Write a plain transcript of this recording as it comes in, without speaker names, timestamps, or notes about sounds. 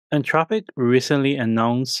Anthropic recently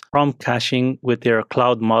announced prompt caching with their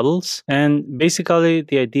Claude models. And basically,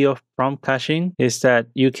 the idea of prompt caching is that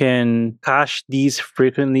you can cache these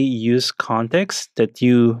frequently used contexts that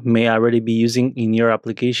you may already be using in your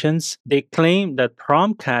applications. They claim that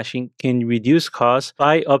prompt caching can reduce costs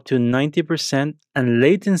by up to 90% and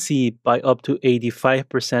latency by up to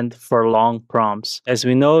 85% for long prompts. As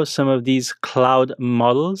we know, some of these cloud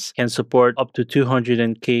models can support up to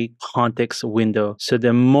 200K context window. So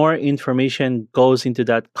the more information goes into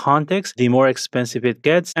that context, the more expensive it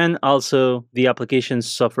gets, and also the application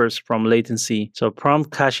suffers from latency. So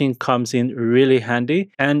prompt caching comes in really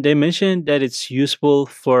handy, and they mentioned that it's useful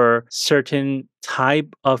for certain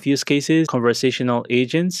type of use cases, conversational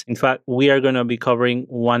agents. In fact, we are going to be covering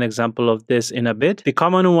one example of this in a bit. The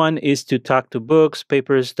common one is to talk to books,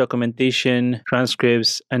 papers, documentation,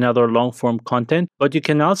 transcripts, and other long form content, but you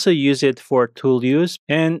can also use it for tool use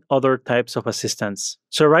and other types of assistance.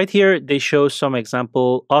 So right here, they show some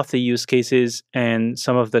example of the use cases and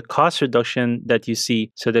some of the cost reduction that you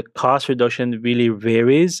see. So the cost reduction really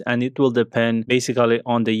varies, and it will depend basically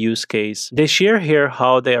on the use case. They share here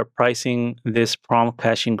how they are pricing this prompt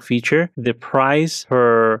caching feature. The price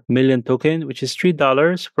per million token, which is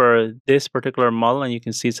 $3 for this particular model, and you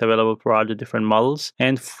can see it's available for other different models.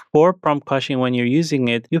 And for prompt caching, when you're using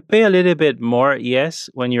it, you pay a little bit more, yes,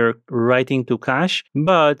 when you're writing to cache,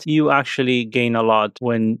 but you actually gain a lot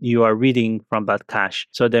when you are reading from that cache.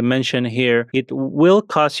 So they mention here, it will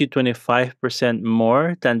cost you 25%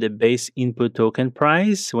 more than the base input token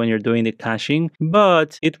price when you're doing the caching,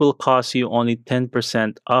 but it will cost you only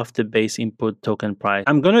 10% of the base input token price.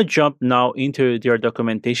 I'm going to jump now into their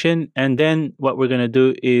documentation, and then what we're going to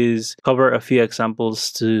do is cover a few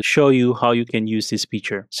examples to show you how you can use this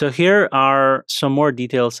feature. So here are some more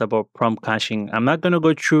details about prompt caching. I'm not going to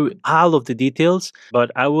go through all of the details, but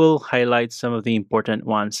I will highlight some of the important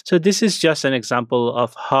ones. So this is just an example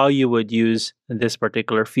of how you would use this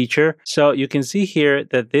particular feature. So you can see here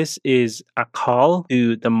that this is a call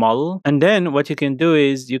to the model. And then what you can do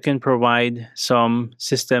is you can provide some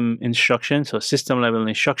system instruction, so system level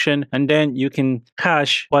instruction, and then you can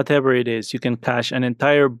cache whatever it is. You can cache an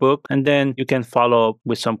entire book, and then you can follow up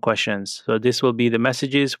with some questions. So this will be the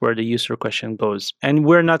messages where the user question goes. And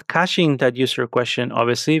we're not caching that user question,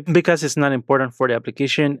 obviously, because it's not important for the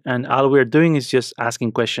application, and all we're doing is just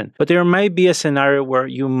asking question. But there might be a scenario where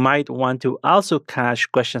you might want to also cache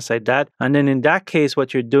questions like that. And then in that case,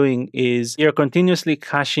 what you're doing is you're continuously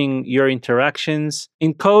caching your interactions.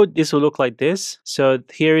 In code, this will look like this. So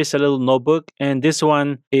here is a little notebook, and this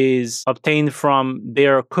one is obtained from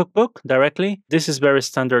their cookbook directly. This is very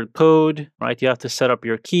standard code, right? You have to set up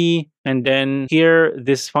your key. And then here,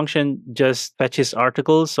 this function just fetches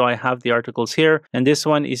articles. So I have the articles here. And this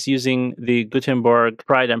one is using the Gutenberg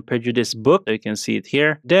Pride and Prejudice book. So you can see it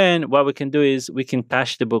here. Then what we can do is we can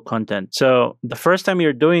cache the book content. So the first time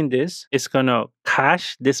you're doing this, it's going to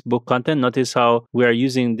cache this book content. Notice how we are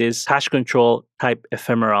using this cache control type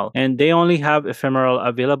ephemeral. And they only have ephemeral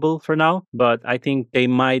available for now, but I think they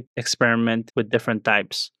might experiment with different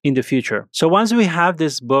types in the future. So once we have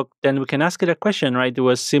this book, then we can ask it a question, right? It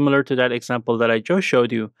was similar to that example that I just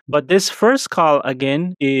showed you. But this first call,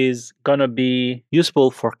 again, is going to be useful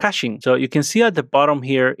for caching. So you can see at the bottom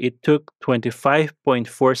here, it took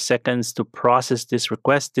 25.4 seconds to process this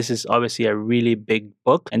request. This is obviously a really big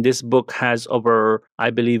book. And this book has over, I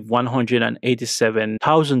believe,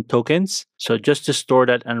 187,000 tokens. So just to store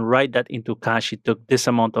that and write that into cache, it took this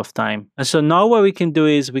amount of time. And so now what we can do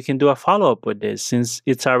is we can do a follow-up with this since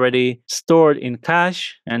it's already stored in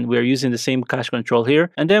cache and we're using the same cache control here.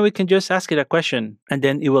 And then we can just ask it a question and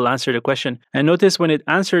then it will answer the question. And notice when it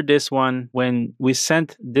answered this one, when we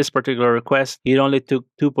sent this particular request, it only took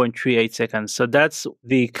 2.38 seconds. So that's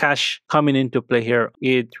the cache coming into play here.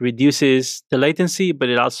 It reduces the latency, but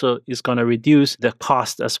it also is going to reduce the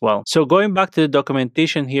cost as well. So going back to the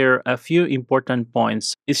documentation here, a few important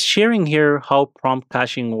points. It's sharing here how prompt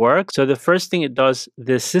caching works. So the first thing it does,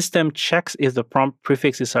 the system checks if the prompt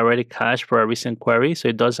prefix is already cached for a recent query. So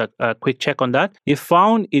it does a quick check on that. If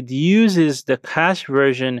found, it uses the cache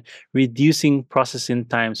version, reducing processing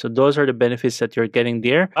time. So those are the benefits that you're getting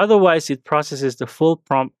there. Otherwise, it processes the full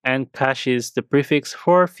prompt and caches the prefix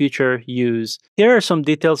for future use. Here are some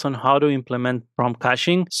details on how to implement prompt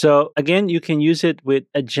caching. So again, you can use it with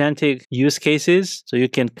agentic use cases. So you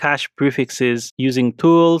can cache prefixes using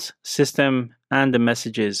tools, system, and the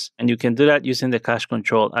messages. And you can do that using the cache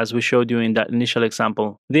control as we showed you in that initial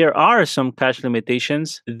example. There are some cache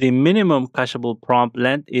limitations. The minimum cacheable prompt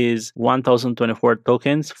length is 1024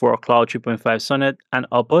 tokens for Claude 3.5 Sonnet and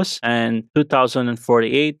Opus and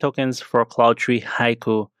 2048 tokens for Claude 3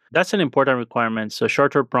 Haiku. That's an important requirement, so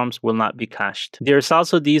shorter prompts will not be cached. There's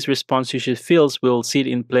also these response usage fields. We'll see it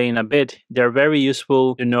in play in a bit. They're very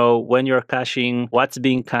useful to know when you're caching, what's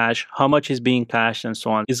being cached, how much is being cached, and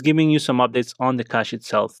so on. It's giving you some updates on the cache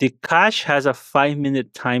itself. The cache has a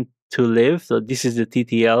 5-minute time to live. So this is the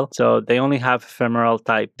TTL. So they only have ephemeral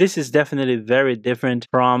type. This is definitely very different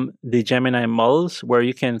from the Gemini models where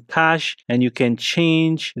you can cache and you can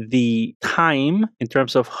change the time in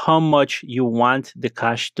terms of how much you want the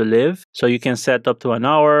cache to live. So you can set up to an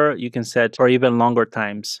hour, you can set for even longer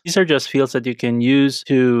times. These are just fields that you can use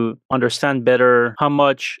to understand better how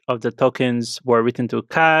much of the tokens were written to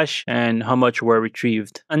cache and how much were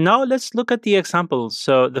retrieved. And now let's look at the examples.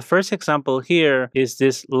 So the first example here is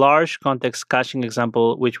this large context caching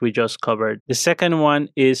example, which we just covered. The second one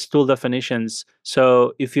is tool definitions.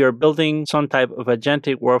 So if you're building some type of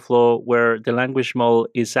agentic workflow where the language model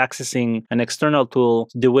is accessing an external tool,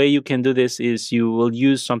 the way you can do this is you will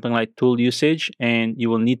use something like tool usage and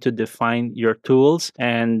you will need to define your tools.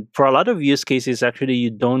 And for a lot of use cases, actually,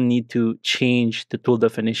 you don't need to change the tool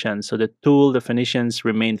definition. So the tool definitions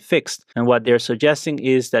remain fixed. And what they're suggesting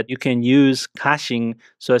is that you can use caching.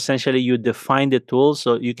 So essentially you define the tool.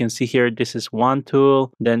 So you can see here, this is one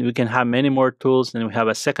tool. Then we can have many more tools. Then we have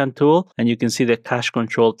a second tool. And you can see the cache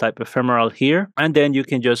control type ephemeral here. And then you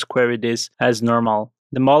can just query this as normal.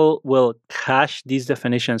 The model will cache these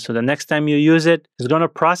definitions. So the next time you use it, it's going to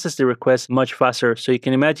process the request much faster. So you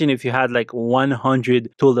can imagine if you had like 100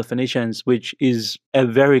 tool definitions, which is a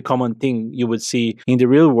very common thing you would see in the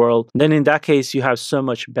real world, then in that case, you have so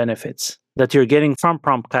much benefits that you're getting from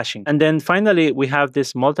prompt caching. And then finally, we have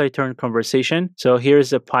this multi-turn conversation. So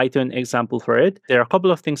here's a Python example for it. There are a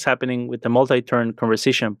couple of things happening with the multi-turn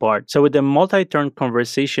conversation part. So with the multi-turn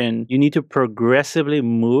conversation, you need to progressively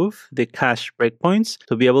move the cache breakpoints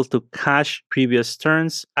to be able to cache previous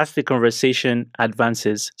turns as the conversation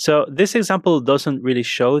advances. So this example doesn't really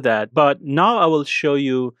show that, but now I will show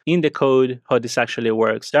you in the code how this actually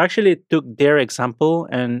works. I actually took their example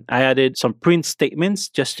and I added some print statements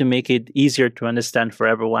just to make it easier to understand for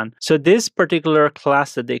everyone. So this particular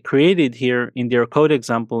class that they created here in their code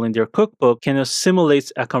example, in their cookbook, kind of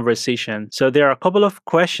simulates a conversation. So there are a couple of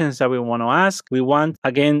questions that we want to ask. We want,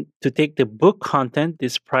 again, to take the book content,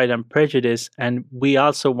 this Pride and Prejudice, and we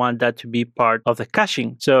also want that to be part of the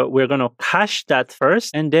caching. So we're going to cache that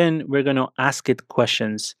first, and then we're going to ask it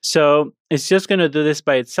questions. So it's just going to do this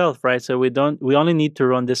by itself, right? So we only need to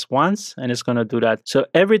run this once and it's going to do that. So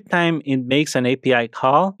every time it makes an API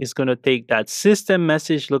call, it's going to take that system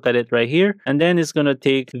message, look at it right here, and then it's going to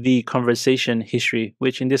take the conversation history,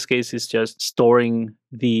 which in this case is just storing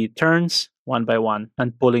the turns one by one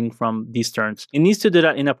and pulling from these turns. It needs to do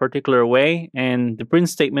that in a particular way, and the print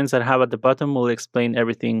statements that I have at the bottom will explain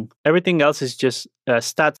everything. Everything else is just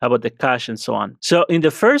stats about the cache and so on. So in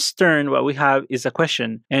the first turn, what we have is a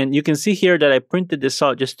question, and you can see here that I printed this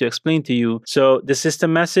out just to explain to you. So the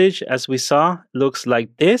system message, as we saw, looks like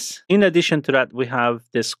this. In addition to that, we have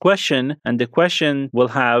this question, and the question will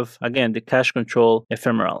have, again, the cache control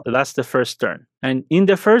ephemeral. So that's the first turn. And in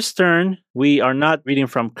the first turn, we are not reading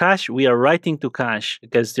from cache, we are writing to cache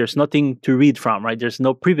because there's nothing to read from, right? There's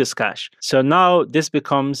no previous cache. So now this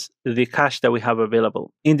becomes the cache that we have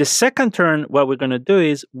available. In the second turn, what we're going to do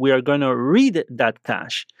is we are going to read that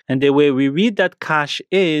cache. And the way we read that cache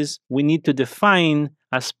is we need to define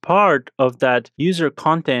as part of that user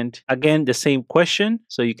content, again, the same question.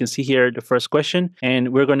 So you can see here the first question,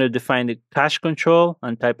 and we're going to define the cache control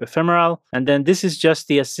and type ephemeral. And then this is just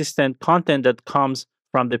the assistant content that comes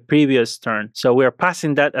from the previous turn. So we're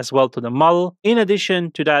passing that as well to the model. In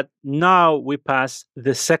addition to that, now we pass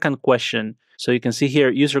the second question. So you can see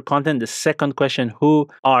here, user content, the second question, who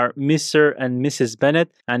are Mr. and Mrs.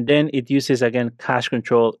 Bennett? And then it uses, again, cache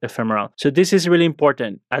control ephemeral. So this is really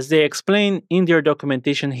important. As they explain in their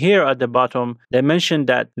documentation here at the bottom, they mention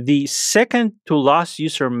that the second to last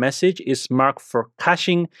user message is marked for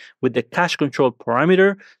caching with the cache control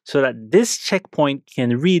parameter so that this checkpoint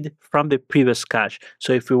can read from the previous cache.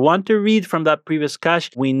 So if we want to read from that previous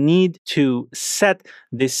cache, we need to set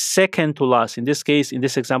the second to last. In this case, in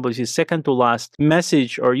this example, this is second to last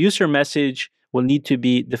message or user message will need to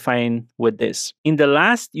be defined with this. In the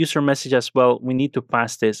last user message as well, we need to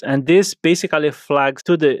pass this. And this basically flags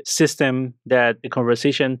to the system that the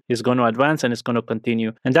conversation is going to advance and it's going to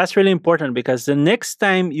continue. And that's really important because the next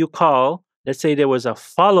time you call, let's say there was a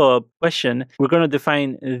follow-up question, we're going to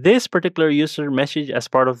define this particular user message as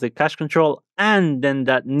part of the cache control and then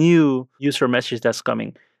that new user message that's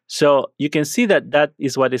coming. So you can see that that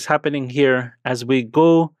is what is happening here as we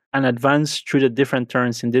go and advance through the different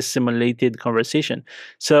turns in this simulated conversation.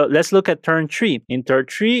 So let's look at turn 3. In turn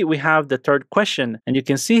 3, we have the third question. And you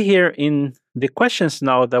can see here in the questions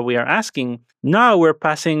now that we are asking, now we're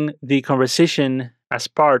passing the conversation as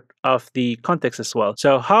part of the context as well.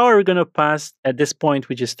 So how are we going to pass at this point,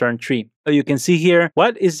 which is turn 3? So you can see here,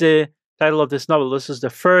 what is the title of this novel? This is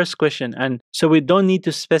the first question. And so we don't need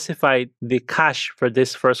to specify the cache for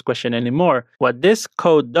this first question anymore. What this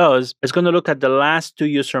code does is going to look at the last 2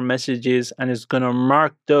 user messages and it's going to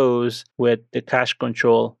mark those with the cache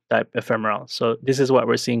control type ephemeral. So this is what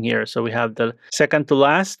we're seeing here. So we have the second to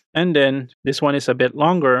last, and then this one is a bit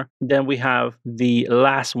longer. Then we have the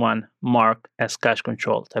last one marked as cache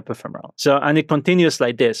control type ephemeral. So, and it continues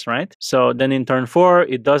like this, right? So then in turn 4,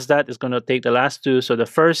 it does that. It's going to take the last 2. So the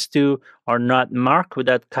first 2 are not marked with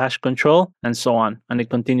that cache control, and so on. And it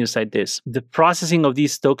continues like this. The processing of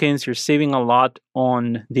these tokens, you're saving a lot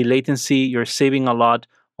on the latency. You're saving a lot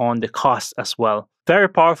on the cost as well. Very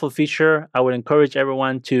powerful feature. I would encourage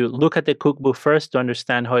everyone to look at the cookbook first to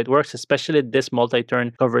understand how it works, especially this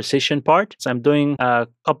multi-turn conversation part. So I'm doing a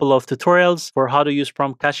couple of tutorials for how to use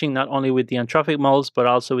prompt caching, not only with the Anthropic models, but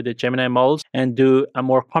also with the Gemini models, and do a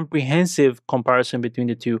more comprehensive comparison between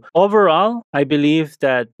the two. Overall, I believe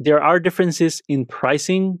that there are differences in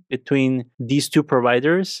pricing between these two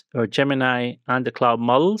providers, or Gemini and the Claude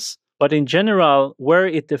models. But in general, where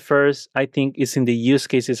it differs, I think, is in the use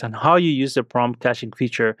cases and how you use the prompt caching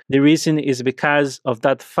feature. The reason is because of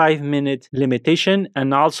that 5-minute limitation,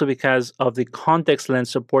 and also because of the context length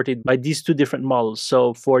supported by these two different models.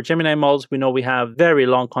 So for Gemini models, we know we have very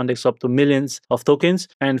long context, up to millions of tokens.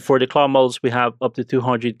 And for the Claude models, we have up to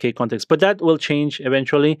 200K context. But that will change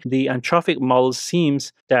eventually. The Anthropic model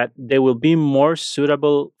seems that they will be more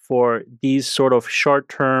suitable for these sort of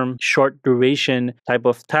short-term, short-duration type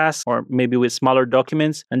of tasks, or maybe with smaller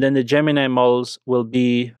documents. And then the Gemini models will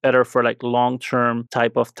be better for like long-term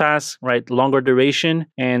type of tasks, right? Longer duration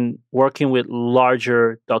and working with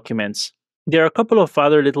larger documents. There are a couple of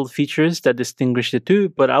other little features that distinguish the two,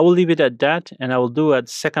 but I will leave it at that, and I will do a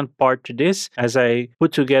second part to this as I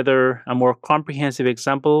put together a more comprehensive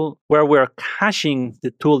example where we're caching the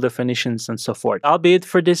tool definitions and so forth. That'll be it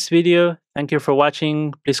for this video. Thank you for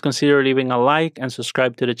watching. Please consider leaving a like and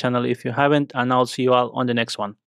subscribe to the channel if you haven't, and I'll see you all on the next one.